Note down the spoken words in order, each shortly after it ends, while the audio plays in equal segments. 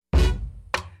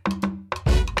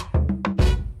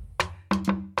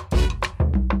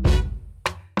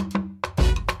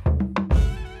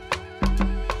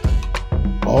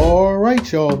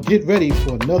right, y'all, get ready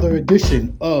for another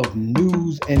edition of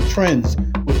News and Trends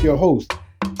with your hosts,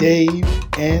 Dave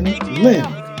and Lynn.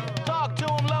 Talk to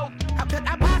him low. How could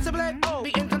I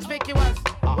possibly be inconspicuous?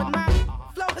 With my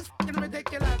flow is fucking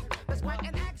ridiculous. That's quite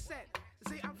an accent.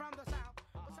 See, I'm from the South.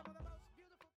 But some of the most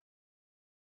beautiful.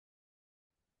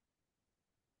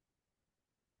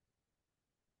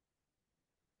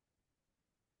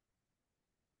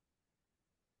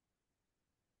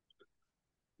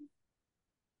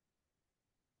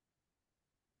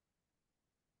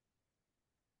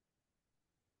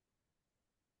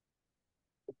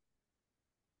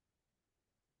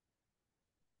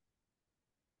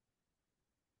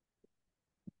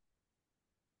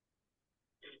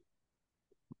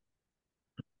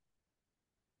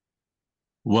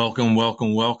 Welcome,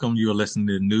 welcome, welcome. You are listening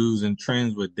to News and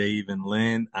Trends with Dave and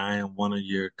Lynn. I am one of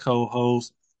your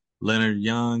co-hosts, Leonard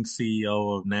Young,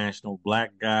 CEO of National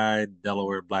Black Guide,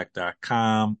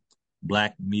 DelawareBlack.com,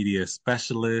 Black Media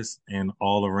Specialist, and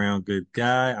all-around good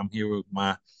guy. I'm here with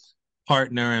my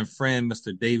partner and friend,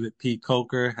 Mr. David P.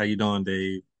 Coker. How you doing,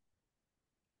 Dave?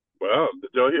 Wow,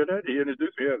 did y'all hear that? He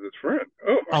introduced me as his friend.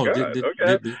 Oh my Oh, God.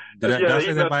 Okay. did Yeah, I he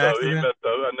say that messed by up. He accident? messed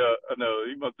up. I know.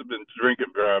 He must have been drinking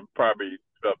probably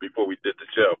before we did the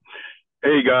show.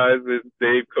 Hey guys, it's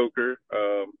Dave Coker,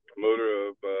 promoter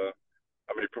of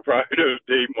proprietor of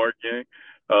Dave Marketing,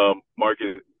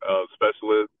 market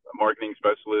specialist, marketing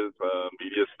specialist,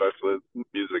 media specialist,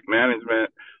 music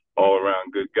management, all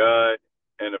around good guy,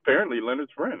 and apparently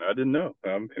Leonard's friend. I didn't know.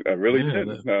 I really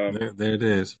didn't. There it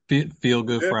is. Feel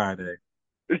Good Yeah. Friday.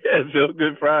 Yeah, Feel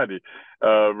Good Friday.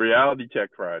 Reality Check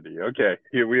Friday. Okay,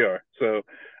 here we are. So,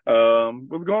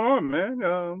 what's going on,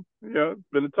 man? It's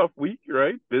been a tough week,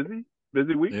 right? Busy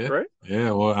week, Yeah. right?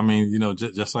 Yeah. Well, I mean,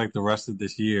 just like the rest of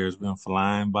this year, it's been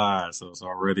flying by. So it's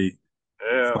already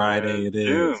Yeah, Friday. man. It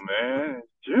June, is. man.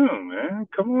 June, man.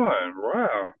 Come on.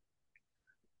 Wow.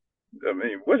 I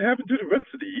mean, what happened to the rest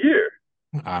of the year?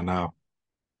 I know.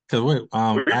 Cause wait,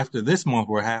 We're, after this month,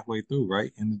 we're halfway through,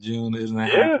 right? Into June, isn't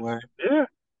it yeah, halfway? yeah,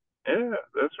 yeah.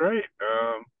 That's right.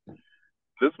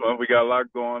 This month we got a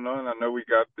lot going on. I know we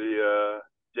got the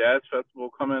jazz festival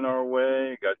coming our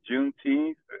way. Got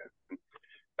Juneteenth.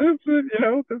 There's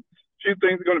a few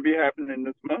things going to be happening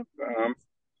this month.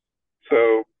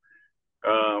 So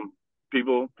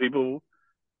people,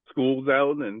 school's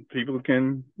out and people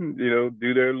can,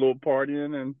 do their little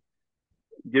partying and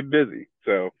get busy.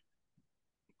 So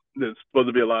there's supposed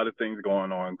to be a lot of things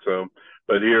going on. So,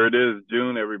 but here it is,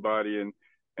 June, everybody,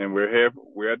 and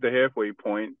we're at the halfway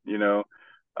point.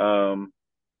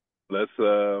 Let's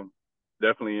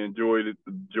definitely enjoy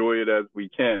it as we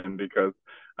can, because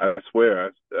I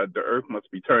swear the earth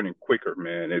must be turning quicker,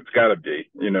 man. It's got to be,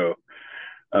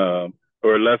 or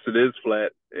unless it is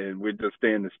flat and we're just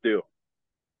standing still,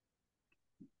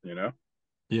 you know.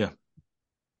 Yeah.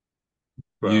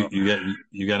 So,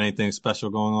 You got anything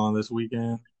special going on this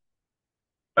weekend?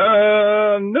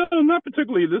 no, not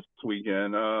particularly this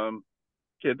weekend.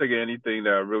 Can't think of anything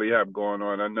that I really have going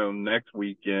on. I know next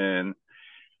weekend,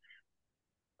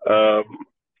 um,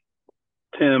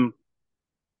 Tim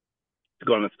is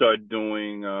going to start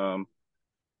doing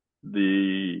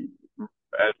the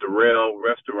at the Rail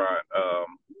restaurant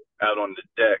out on the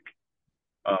deck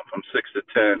from 6 to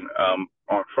 10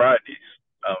 on Fridays,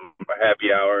 a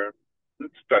happy hour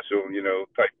special,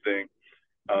 type thing,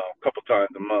 a couple times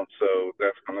a month. So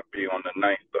that's going to be on the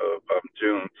 9th of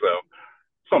June. So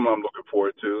something I'm looking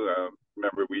forward to.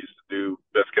 Remember, we used to do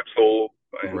Best Kept Soul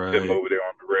and Tim Right. over there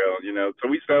on the rail, so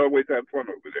we used to always have fun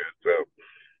over there. So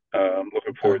I'm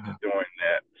looking forward to doing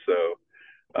that.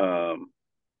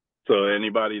 So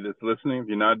anybody that's listening, if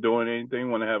you're not doing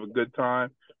anything, want to have a good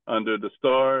time under the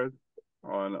stars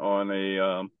on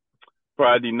a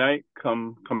Friday night,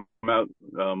 come out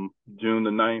June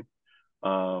the 9th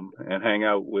and hang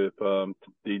out with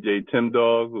DJ Tim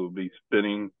Dog, who will be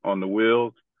spinning on the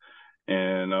wheels,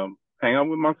 and hang out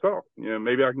with myself.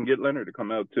 Maybe I can get Leonard to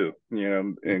come out too,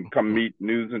 and come meet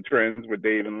News and Trends with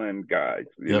Dave and Len guys,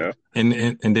 Yep.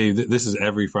 And Dave, this is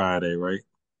every Friday, right?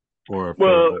 Well,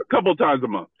 a couple times a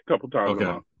month.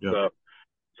 Okay. Yep.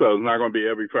 So it's not going to be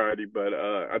every Friday, but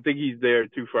I think he's there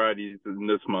 2 Fridays in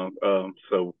this month.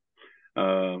 So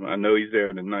I know he's there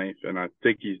the 9th, and I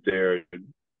think he's there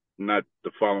not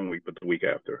the following week, but the week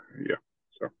after. Yeah.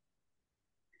 So,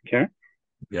 okay.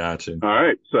 Gotcha. All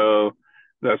right. So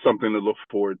that's something to look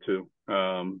forward to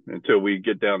until we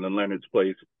get down to Leonard's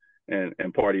place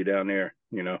and party down there,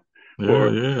 Yeah. For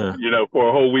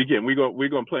a whole weekend. We're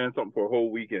gonna plan something for a whole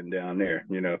weekend down there,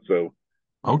 So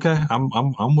Okay.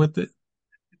 I'm with it.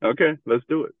 okay, let's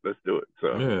do it.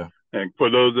 So Yeah. And for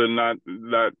those that are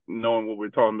not knowing what we're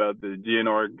talking about, the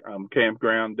GNR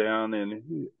campground down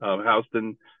in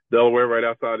Houston, Delaware, right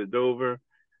outside of Dover,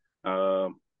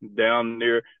 down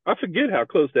near. I forget how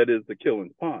close that is to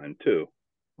Killing Pond too.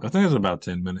 I think it's about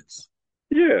 10 minutes.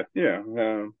 Yeah, yeah.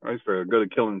 I used to go to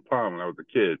Killing Pond when I was a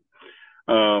kid.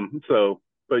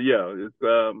 But yeah, it's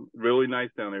really nice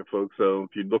down there, folks. So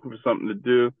if you're looking for something to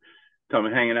do, come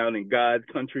hanging out in God's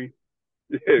country,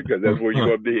 because that's where you're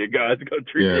gonna be, in God's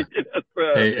country. Yeah.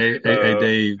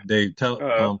 Hey, Dave, tell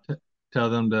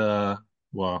them to,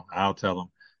 well, I'll tell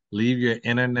them, leave your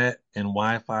internet and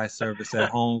Wi-Fi service at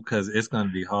home because it's going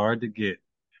to be hard to get.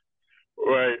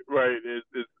 Right. It's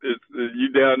you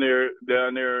down there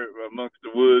amongst the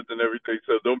woods and everything.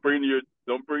 So don't bring your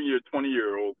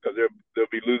 20-year-old because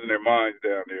they'll be losing their minds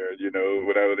down there,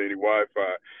 without any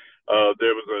Wi-Fi.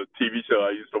 There was a TV show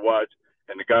I used to watch,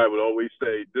 and the guy would always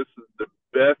say, "This is the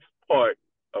best part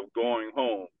of going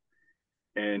home,"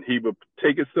 and he would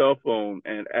take his cell phone,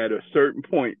 and at a certain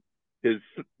point,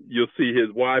 you'll see his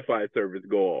Wi-Fi service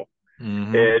go off.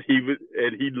 Mm-hmm.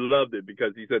 And he loved it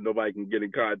because he said nobody can get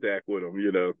in contact with him,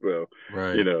 so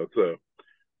right.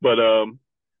 But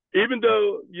even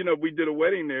though we did a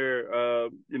wedding there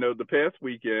the past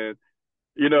weekend,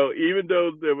 even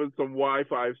though there was some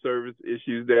Wi-Fi service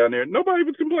issues down there, nobody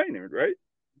was complaining, right?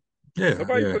 Yeah,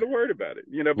 nobody said a word about it,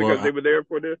 because they were there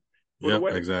for the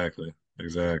wedding. Exactly.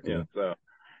 Yeah, so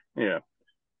yeah.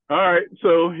 All right,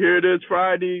 so here it is,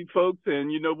 Friday, folks, and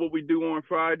you know what we do on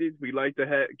Fridays? We like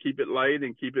to keep it light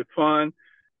and keep it fun.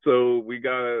 So we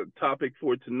got a topic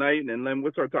for tonight, and Len,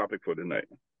 what's our topic for tonight?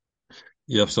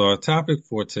 Yep, so our topic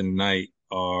for tonight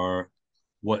are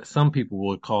what some people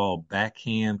would call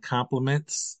backhand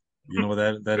compliments. You know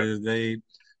what that is, Dave?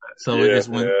 So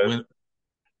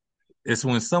it's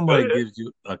when somebody gives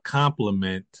you a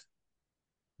compliment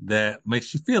that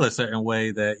makes you feel a certain way,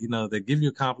 that they give you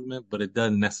a compliment, but it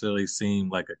doesn't necessarily seem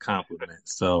like a compliment.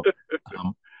 So,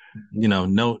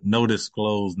 no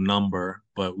disclosed number,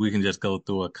 but we can just go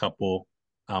through a couple.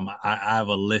 I have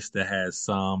a list that has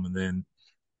some, and then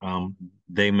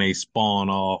they may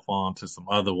spawn off onto some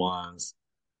other ones.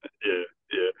 Yeah.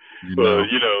 Well,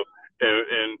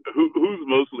 and who's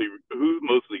mostly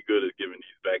good at giving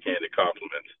these backhanded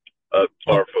compliments?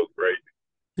 Our folk, right?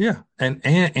 Yeah, and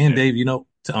Dave,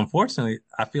 unfortunately,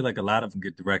 I feel like a lot of them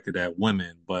get directed at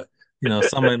women, but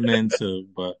some at men too.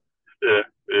 But yeah.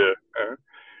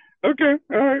 Okay,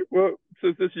 all right. Well,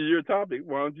 since this is your topic,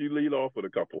 why don't you lead off with a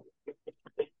couple?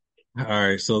 All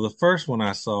right. So the first one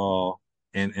I saw,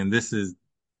 and this is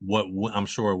what I'm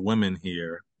sure women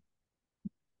hear: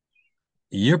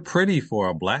 "You're pretty for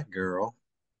a black girl."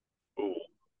 Ooh.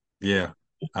 Yeah.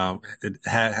 It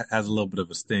has a little bit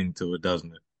of a sting to it,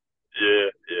 doesn't it?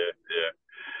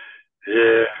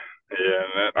 Yeah.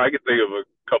 And I can think of a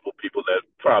couple people that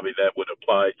probably that would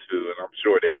apply to, and I'm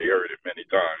sure they heard it many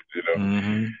times,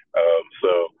 Mm-hmm.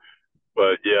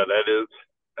 But yeah,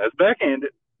 that's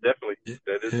backhanded. Definitely,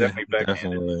 that is definitely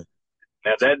backhanded. Definitely.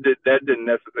 Now that didn't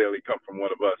necessarily come from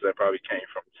one of us. That probably came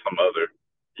from some other,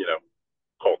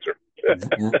 culture.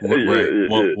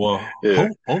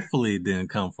 Right. Hopefully it didn't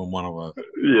come from one of us.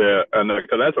 Yeah, I know,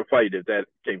 because that's a fight if that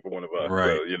came from one of us.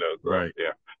 Right. So, right.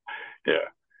 Yeah.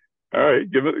 All right,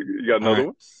 you got another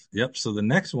one? Yep. So the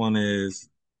next one is,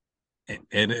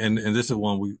 and this is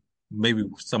one maybe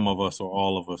some of us or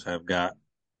all of us have got.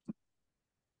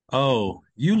 "Oh,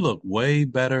 you look way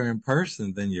better in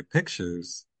person than your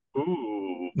pictures."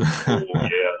 Ooh, yeah.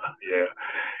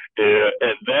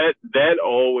 And that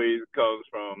always comes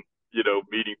from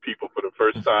meeting people for the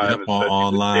first time, especially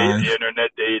online,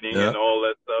 internet dating, and all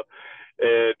that stuff.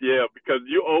 And yeah, because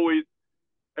you always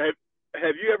have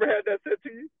you ever had that said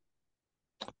to you?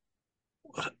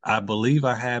 I believe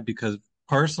I have, because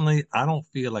personally, I don't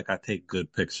feel like I take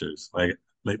good pictures. Like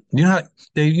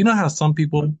Dave, how some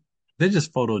people, they're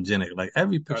just photogenic. Like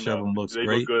every picture of them looks they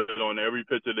great. They look good on every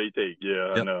picture they take. Yeah,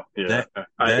 Yep. I know. Yeah,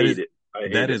 I hate it.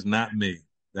 That is not me.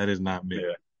 That is not me.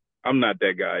 Yeah, I'm not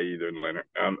that guy either, Leonard.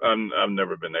 I've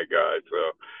never been that guy.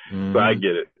 So, Mm-hmm. so I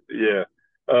get it. Yeah.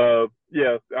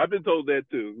 Yeah, I've been told that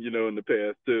too, in the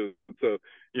past too. So,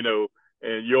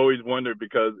 and you always wonder,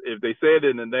 because if they say it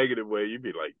in a negative way, you'd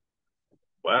be like,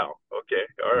 wow, okay,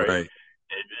 all right. Right.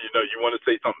 And, you want to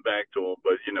say something back to them,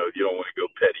 but, you don't want to go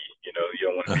petty, you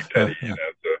don't want to be petty, so,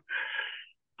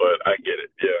 but I get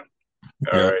it. Yeah.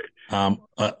 All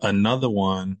right. Another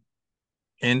one,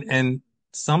 and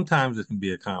sometimes it can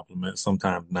be a compliment,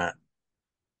 sometimes not.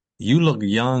 "You look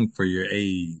young for your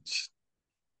age."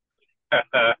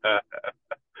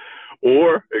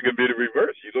 Or it could be the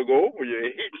reverse. You look old for your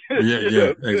age.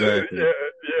 Yeah, exactly.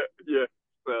 Yeah.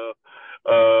 So,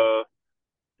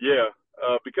 yeah.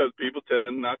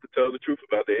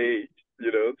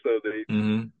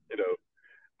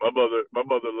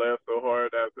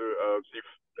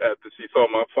 after she saw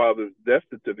my father's death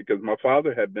certificate, because my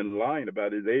father had been lying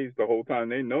about his age the whole time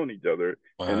they known each other,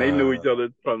 and they knew each other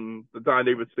from the time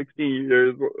they were 16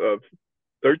 years,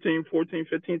 13, 14,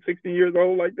 15, 16 years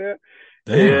old, like that.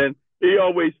 Damn. And he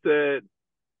always said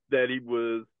that he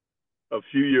was a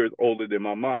few years older than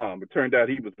my mom. It turned out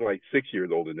he was like 6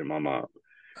 years older than my mom.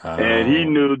 And he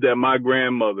knew that my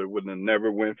grandmother would have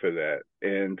never went for that.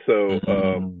 And so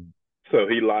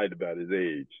he lied about his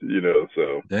age,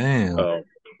 so. Damn.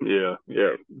 Yeah.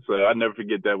 So I never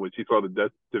forget that when she saw the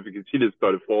death certificate, she just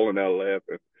started falling out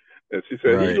laughing. And she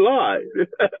said, he lied.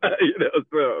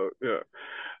 So, yeah.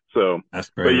 So, that's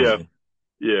crazy. But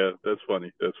yeah, that's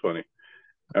funny.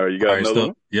 All right, you got another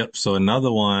one? Yep. So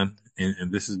another one,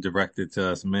 and this is directed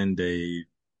to us men, Dave.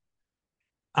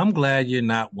 I'm glad you're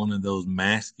not one of those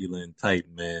masculine type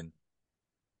men.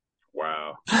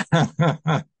 Wow. Yeah,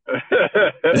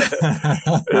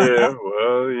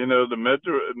 well, the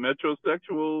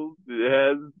metrosexual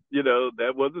has,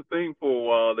 that was a thing for a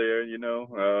while there,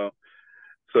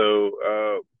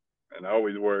 and I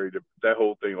always worried that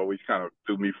whole thing always kind of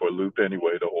threw me for a loop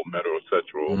anyway, the whole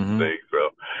metrosexual thing.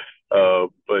 So,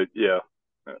 but yeah,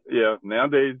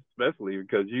 nowadays especially,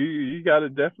 because you got to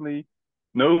definitely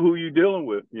know who you're dealing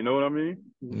with. You know what I mean?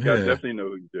 You got to definitely know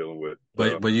who you're dealing with.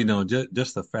 But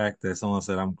just the fact that someone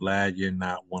said, "I'm glad you're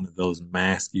not one of those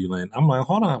masculine." I'm like,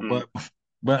 hold on,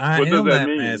 but I am that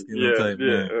masculine type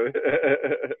man.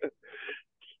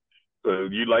 So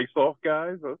you like soft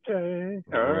guys? Okay,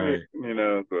 all right.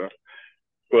 So.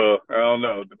 Well, I don't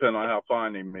know. Depending on how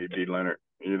fine they may be, Leonard.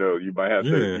 You might have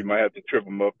to trip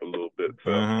them up a little bit.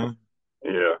 So,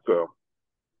 yeah. So,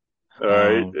 all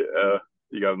right.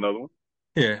 You got another one?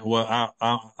 Yeah. Well,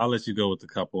 I'll let you go with a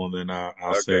couple, and then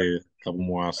I'll say a couple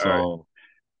more I saw. All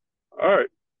right.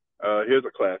 Here's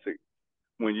a classic.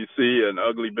 When you see an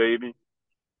ugly baby,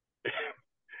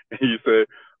 and you say,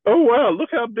 "Oh wow,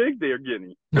 look how big they're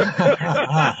getting."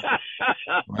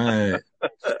 Right.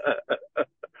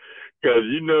 Because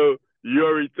you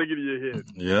already thinking in your head.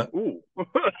 Yeah. Ooh.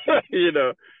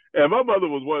 And my mother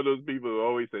was one of those people who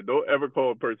always said, "Don't ever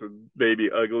call a person's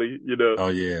baby ugly." Oh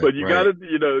yeah. But you gotta,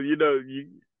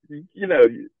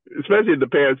 especially if the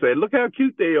parents say, "Look how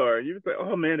cute they are," and you say,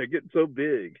 "Oh man, they're getting so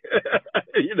big."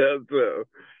 So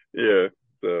yeah.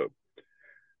 So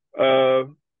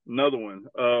another one.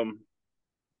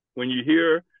 When you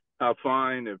hear how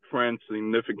fine a friend's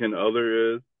significant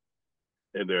other is,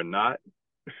 and they're not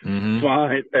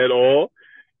fine at all,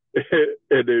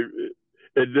 and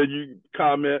then you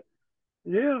comment,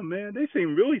 "Yeah, man, they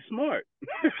seem really smart."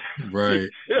 Right.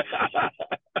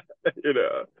 You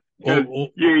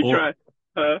ain't trying.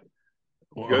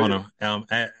 Hold on.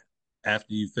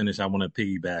 After you finish, I want to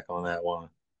piggyback on that one.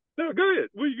 No, go ahead.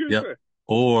 What are you gonna say?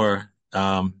 Or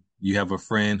you have a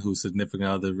friend whose significant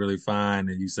other is really fine,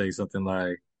 and you say something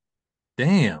like,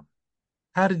 "Damn,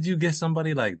 how did you get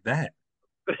somebody like that?"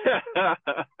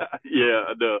 Yeah,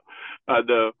 I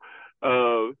know.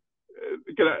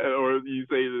 Or you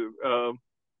say,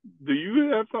 "Do you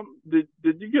have some? Did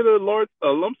you get a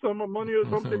lump sum of money or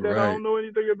something that I don't know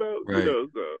anything about?" Right.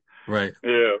 So. Right.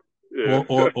 Yeah.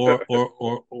 Or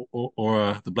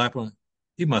the black one,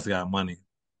 he must have got money.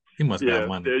 He must got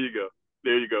money. There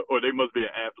you go. Or they must be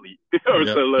an athlete or a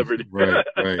celebrity. Right.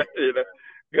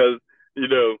 Because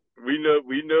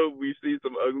we see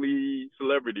some ugly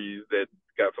celebrities that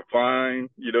got some fine,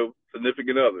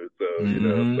 significant others. So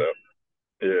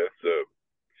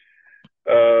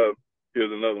So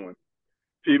here's another one.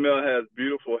 Female has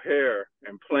beautiful hair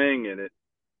and playing in it,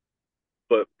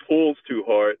 but pulls too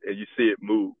hard and you see it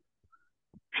move.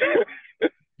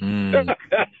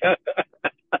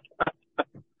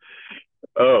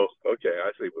 Oh, okay.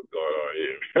 I see what's going on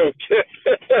here. Okay.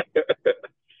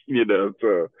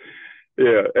 So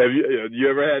yeah. Have you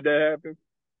ever had that happen?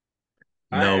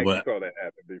 No, I saw that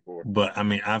happen before. But I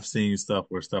mean, I've seen stuff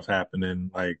where stuff happening,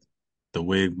 like the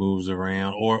wig moves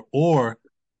around, or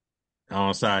on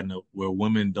a side note, where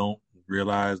women don't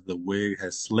realize the wig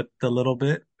has slipped a little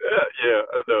bit. Yeah,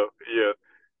 I know. Yeah,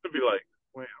 it'd be like,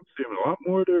 wait, I'm seeing a lot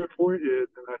more of their forehead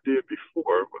than I did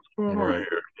before. What's going on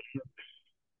here?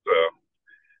 So,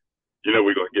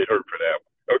 we're gonna get hurt for that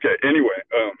one. Okay. Anyway,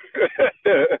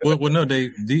 well, no,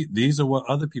 these are what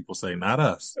other people say, not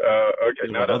us. Okay,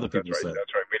 not us. Other people say.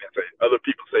 That's right. We didn't say other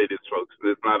people say this, folks.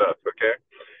 It's not us. Okay.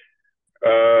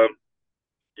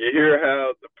 You hear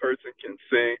how the person can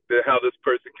sing, how this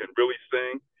person can really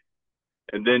sing,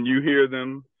 and then you hear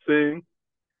them sing,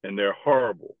 and they're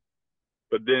horrible,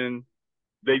 but then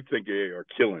they think they are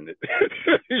killing it.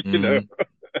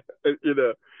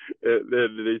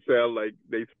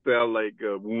 They sound like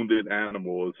a wounded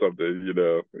animal or something.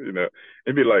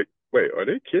 It'd be like, wait, are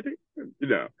they kidding? You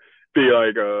know, be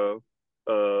like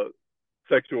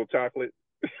sexual chocolate.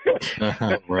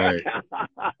 Right.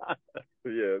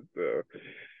 Yeah, so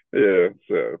yeah,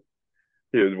 so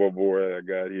here's one more I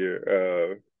got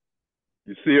here.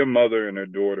 You see a mother and her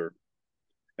daughter,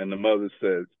 and the mother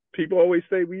says, "People always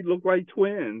say we look like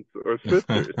twins or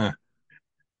sisters,"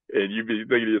 and you be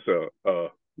thinking to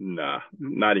yourself, nah,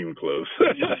 not even close."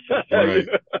 Right.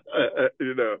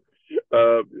 You know,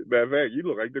 matter of fact, you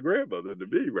look like the grandmother to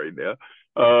me right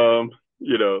now.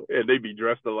 You know, and they be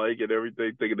dressed alike and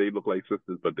everything, thinking they look like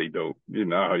sisters, but they don't. You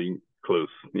know, how you close.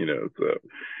 You know, so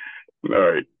all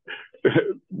right,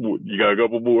 you got a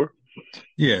couple more.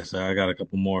 Yes, I got a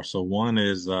couple more. So one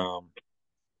is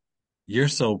you're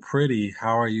so pretty,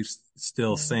 how are you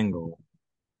still single?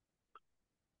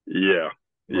 Yeah,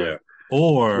 yeah. Right.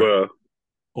 Or Well,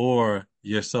 or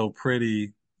you're so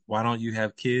pretty, why don't you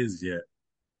have kids yet?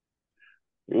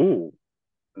 ooh,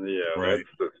 yeah, Right.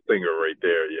 that's the stinger right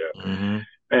there. Yeah, Hmm.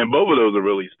 and both of those are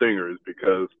really stingers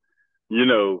because you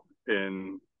know,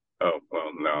 in oh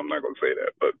well, no, I'm not gonna say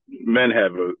that, but men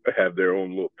have their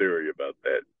own little theory about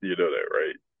that. You know that,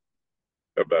 right?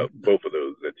 About both of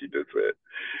those that you just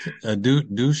said.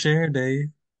 Do share, Dave.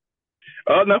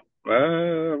 Oh no,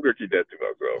 I'm gonna keep that to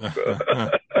myself. So.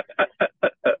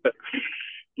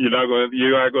 You're not going.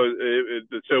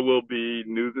 The show will be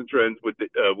news and trends with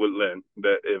Len.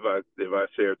 That if I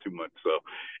share too much. So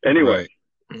anyway,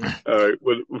 Right. all right.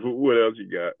 What else you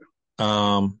got?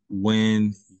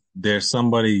 When there's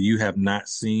somebody you have not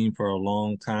seen for a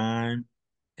long time,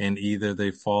 and either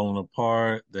they've fallen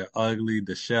apart, they're ugly,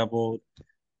 disheveled,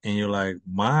 and you're like,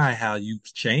 my, how you've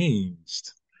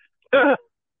changed. uh,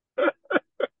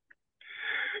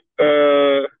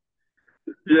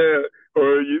 yeah.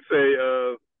 Or you say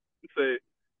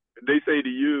they say to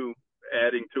you,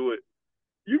 adding to it,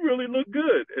 you really look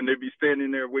good, and they'd be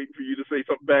standing there waiting for you to say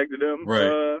something back to them.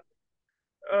 Right.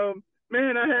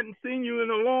 Man, I hadn't seen you in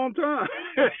a long time.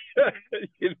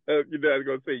 You're not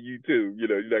gonna say you too. You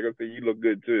know, you're not gonna say you look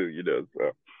good too. You know,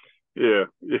 so yeah.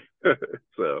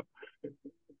 So,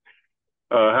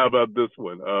 how about this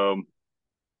one?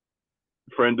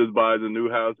 Friend just buys a new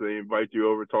house. They invite you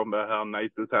over, talking about how nice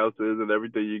this house is, and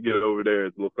everything you get over there,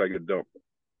 it looks like a dump.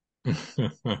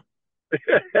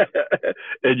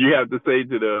 And you have to say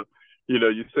to them,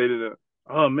 you say to them,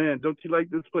 "Oh man, don't you like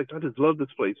this place? I just love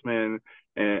this place, man."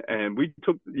 And we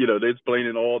took, they're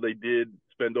explaining all they did,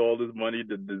 spend all this money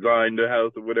to design the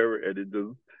house or whatever, and it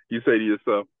just you say to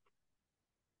yourself,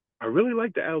 "I really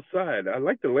like the outside. I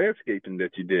like the landscaping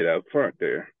that you did out front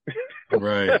there.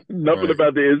 Right. Nothing Right.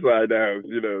 about the inside of the house."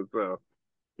 So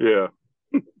yeah,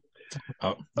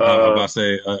 I'm uh, about to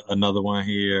say another one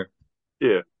here.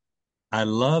 yeah. I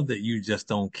love that you just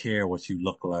don't care what you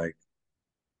look like.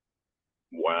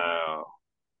 Wow,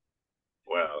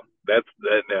 wow. That's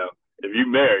that now. If you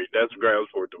married, that's grounds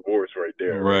for divorce right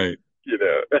there, right? Right. You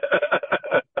know.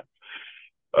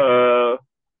 uh,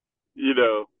 you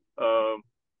know.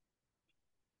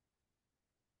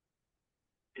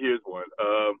 Here's one.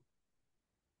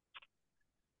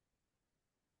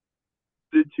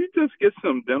 Did you just get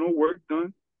some dental work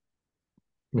done?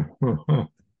 it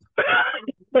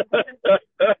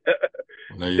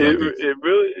Now you like it. it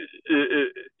really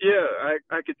yeah,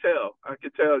 I could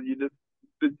tell. You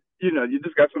you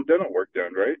just got some dental work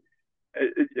done, right?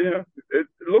 It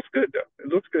looks good though. It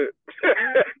looks good.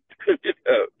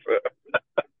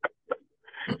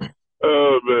 So,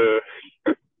 oh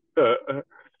man.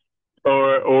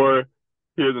 Or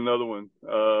here's another one.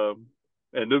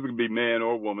 And this could be man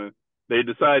or woman. They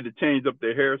decide to change up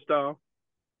their hairstyle,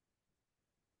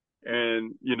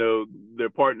 and their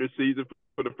partner sees it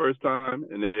for the first time,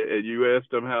 and you ask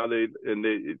them how they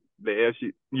ask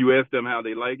you ask them how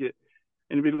they like it,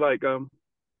 and you'd be like,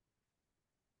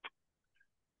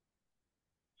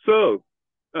 so,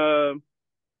 um,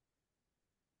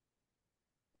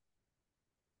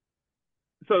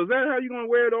 so is that how you gonna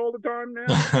wear it all the time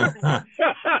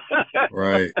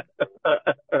Right.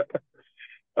 now?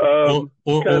 Or,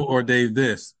 or, Cause or, or Dave,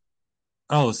 this.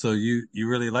 Oh, so you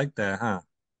really like that, huh?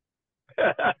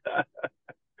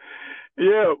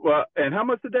 yeah, well, and how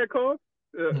much did that cost?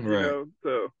 Right.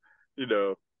 So, you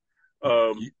know,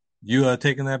 um, You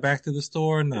taking that back to the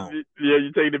store or not? yeah,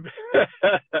 you take it.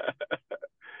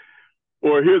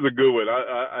 Or here's a good one.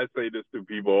 I say this to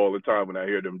people all the time when I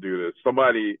hear them do this.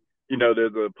 Somebody,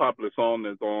 there's a popular song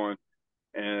that's on,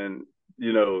 and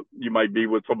you might be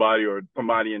with somebody, or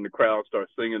somebody in the crowd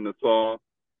starts singing the song,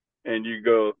 and you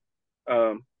go,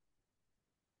 um,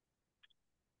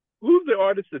 "Who's the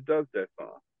artist that does that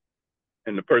song?"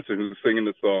 And the person who's singing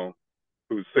the song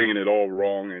who's singing it all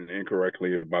wrong and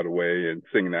incorrectly, by the way, and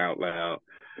singing out loud.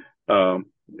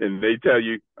 And they tell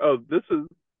you, oh,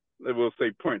 they will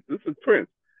say Prince. This is Prince.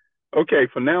 Okay,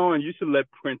 from now on, you should let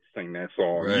Prince sing that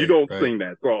song. You don't sing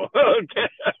that song. Okay.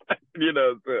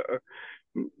 So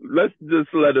let's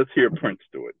just let us hear Prince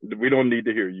do it. We don't need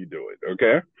to hear you do it.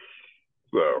 Okay.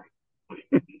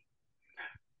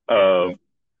 So,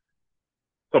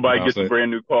 somebody gets a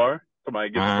brand new car.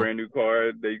 Somebody gets a brand new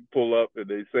car. They pull up and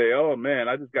they say, oh man,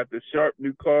 I just got this sharp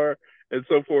new car, and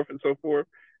so forth and so forth.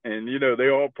 And,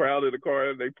 they're all proud of the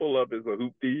car. They pull up as a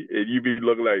hoopty, and you be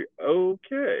looking like,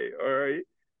 okay, all right.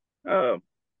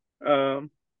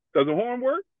 Does the horn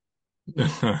work?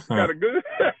 Got a good.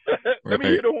 Let me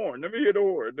hear the horn.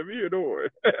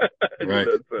 Right.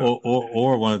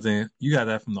 Or one of the things, you got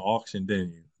that from the auction,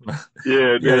 didn't you?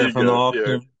 Yeah, you got that from the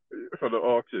auction. Yeah. From the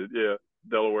auction, yeah.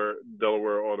 Delaware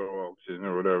Auto Auction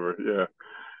or whatever. Yeah.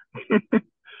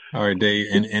 All right, Dave,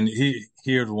 and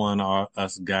here's one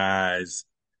us guys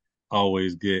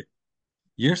always get.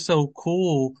 You're so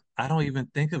cool. I don't even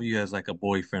think of you as like a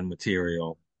boyfriend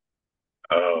material.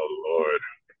 Oh Lord,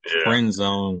 yeah. Friend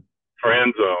zone.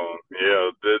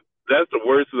 Yeah. That's the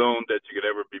worst zone that you could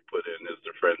ever be put in, is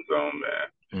the friend zone, man.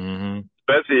 Mm-hmm.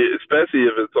 Especially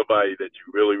if it's somebody that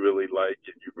you really, really like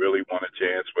and you really want a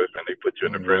chance with, and they put you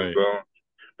in the friend zone.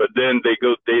 But then they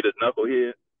go date a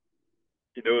knucklehead.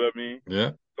 You know what I mean?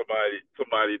 Yeah.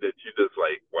 Somebody that you just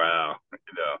like, wow,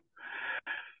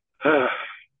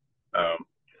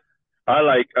 I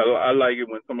like it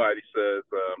when somebody says,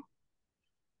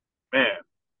 man,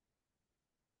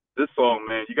 this song,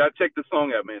 man, you gotta check this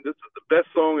song out, man. This is the best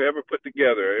song ever put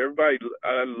together. Everybody,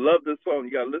 I love this song.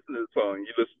 You gotta listen to the song.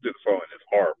 You listen to the song and it's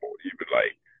horrible. You be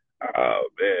like, oh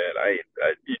man,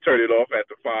 you turn it off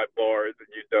after 5 bars and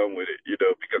you're done with it,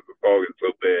 because the song is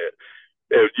so bad.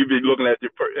 And you be looking at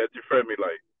your friend, be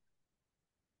like,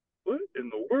 what in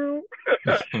the world?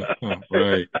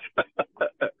 Right.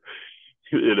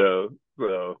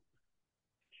 So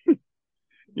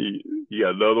you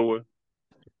got another one?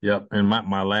 Yep. And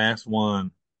my last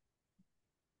one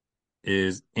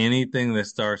is anything that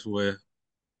starts with,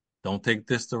 don't take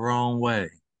this the wrong way.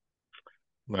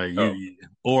 Like or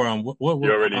what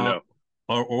you already know.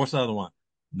 Or what's the other one?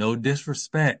 No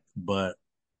disrespect, but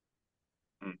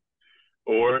and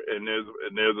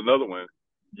there's another one.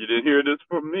 You didn't hear this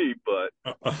from me, but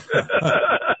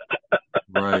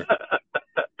right.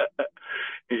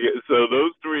 So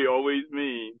those three always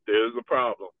mean there's a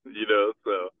problem,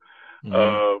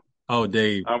 So, oh,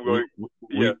 Dave, I'm going.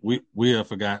 We have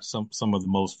forgot some of the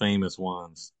most famous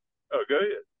ones. Oh, go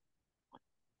ahead.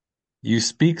 You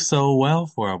speak so well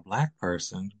for a black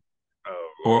person.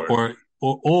 Oh,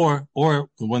 Lord. Or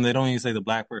when they don't even say the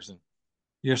black person,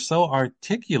 you're so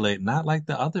articulate, not like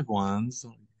the other ones.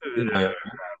 Yeah.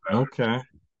 Okay.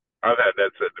 I've had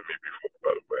that said to me before,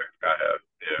 by the way. I have.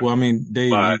 Yeah. Well, I mean,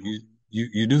 Dave,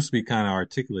 you do speak kind of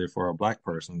articulate for a black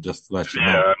person, just to let you know.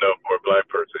 Yeah, I know, for a black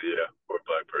person, yeah.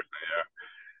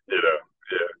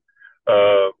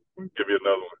 Yeah. Give me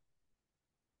another one.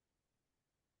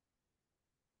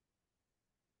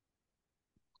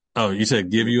 Oh, you said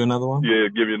give you another one? Yeah,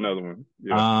 give you another one.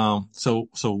 Yeah. So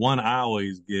one I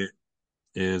always get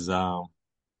is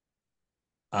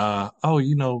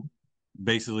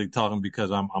basically talking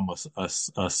because I'm a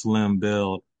slim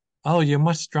build. Oh, you're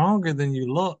much stronger than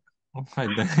you look. I'm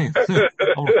like, dang.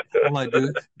 I'm like,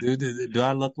 dude, do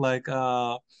I look like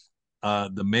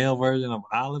the male version of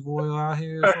olive oil out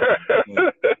here? Or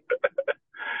something?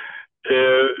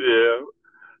 Yeah.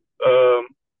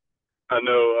 I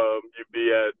know you'd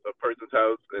be at a person's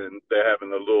house and they're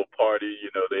having a little party.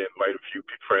 They invite a few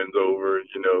friends over.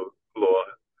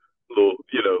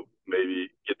 Little,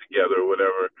 maybe get together or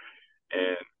whatever.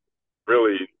 And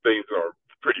really, things are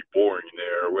pretty boring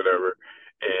there or whatever.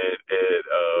 And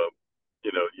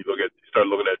you start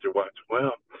looking at your watch.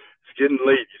 Well, it's getting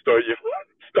late. You start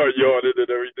yawning and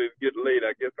everything's getting late.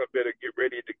 I guess I better get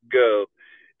ready to go.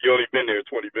 You only been there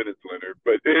 20 minutes, Leonard,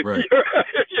 but right.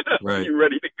 Right. You're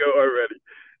ready to go already.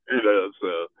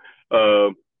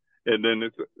 And then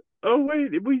it's, oh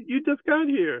wait, you just got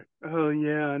here. Oh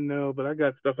yeah, I know, but I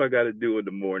got stuff I got to do in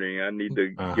the morning. I need to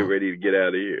get ready to get out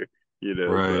of here.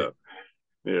 Right. So,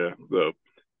 yeah. So,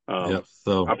 yep.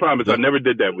 So I promise I never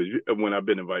did that with you when I've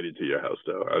been invited to your house,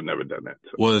 though. I've never done that.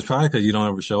 So. Well, it's probably because you don't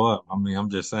ever show up. I mean, I'm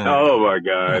just saying. Oh my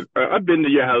God, I've been to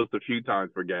your house a few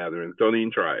times for gatherings. Don't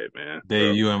even try it, man.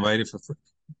 Dave, you invited for.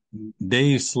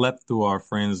 Dave slept through our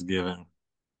Friendsgiving.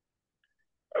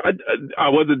 I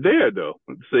wasn't there though.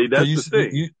 See, that's the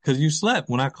thing. Because you slept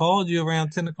when I called you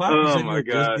around 10 o'clock. Oh you said my you were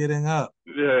God. just getting up.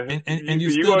 Yeah, and you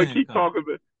still still gonna didn't keep come. talking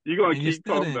about. You're gonna And you keep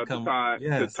still talking didn't about come. the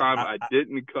Yes, time I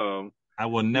didn't come I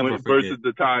will never versus forget.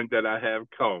 the time that I have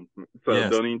come. So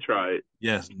Yes, don't even try it.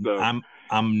 yes. So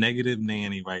I'm negative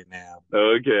nanny right now.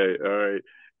 okay, all right.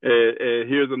 And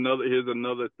here's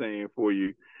another thing for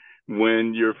you.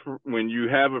 When you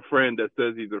have a friend that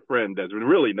says he's a friend, that's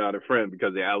really not a friend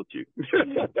because they out you.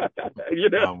 You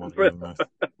know. Oh my goodness.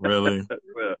 Really? So,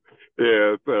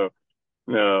 yeah. So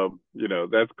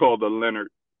that's called a Leonard.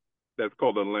 That's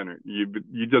called a Leonard. You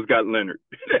just got Leonard.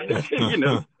 You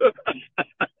know.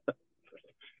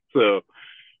 So,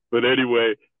 but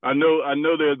anyway, I know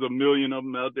there's a million of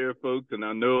them out there, folks, and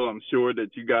I'm sure that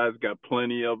you guys got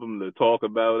plenty of them to talk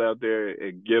about out there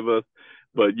and give us.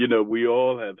 But we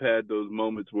all have had those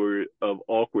moments of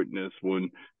awkwardness when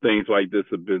things like this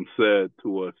have been said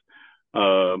to us.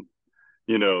 Um,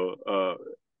 you know,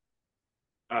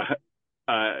 I,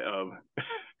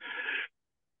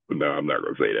 no, I'm not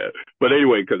gonna say that. But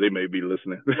anyway, because they may be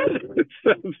listening.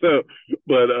 so,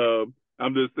 but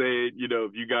I'm just saying,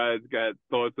 if you guys got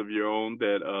thoughts of your own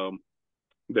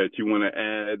that you want to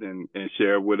add and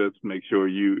share with us, make sure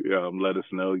you let us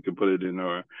know. You can put it in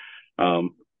our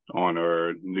on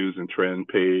our News and Trend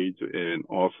page, and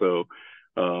also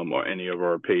or any of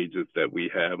our pages that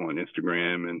we have on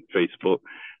Instagram and Facebook,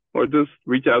 or just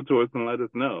reach out to us and let us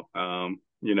know.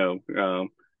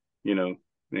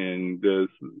 And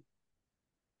just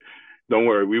don't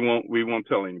worry, we won't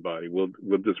tell anybody. We'll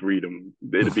just read them.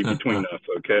 It'll be between us,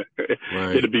 okay?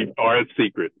 Right. It'll be our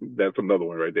secret. That's another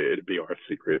one right there. It'll be our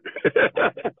secret.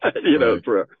 Right.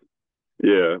 So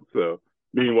yeah. So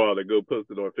meanwhile, they go post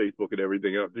it on Facebook and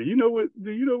everything else. Do you know what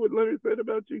Leonard said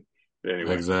about you?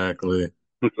 Anyway. Exactly.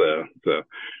 So.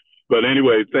 But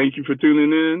anyway, thank you for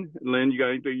tuning in. Lynn, you got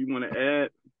anything you want to add?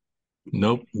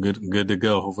 Nope. Good to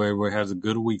go. Hope everybody has a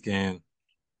good weekend.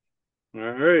 All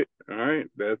right.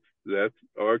 That's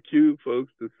our cue,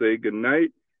 folks, to say good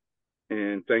night.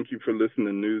 And thank you for listening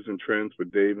to News and Trends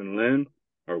with Dave and Lynn,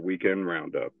 our weekend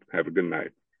roundup. Have a good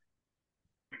night.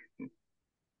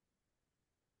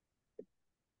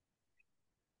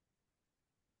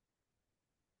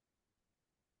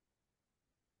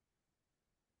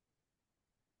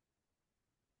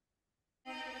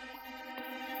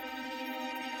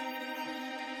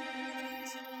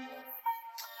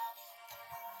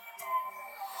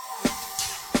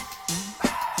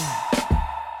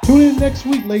 Tune in next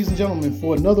week, ladies and gentlemen,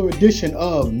 for another edition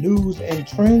of News and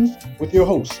Trends with your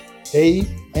hosts, Dave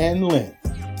and Lynn.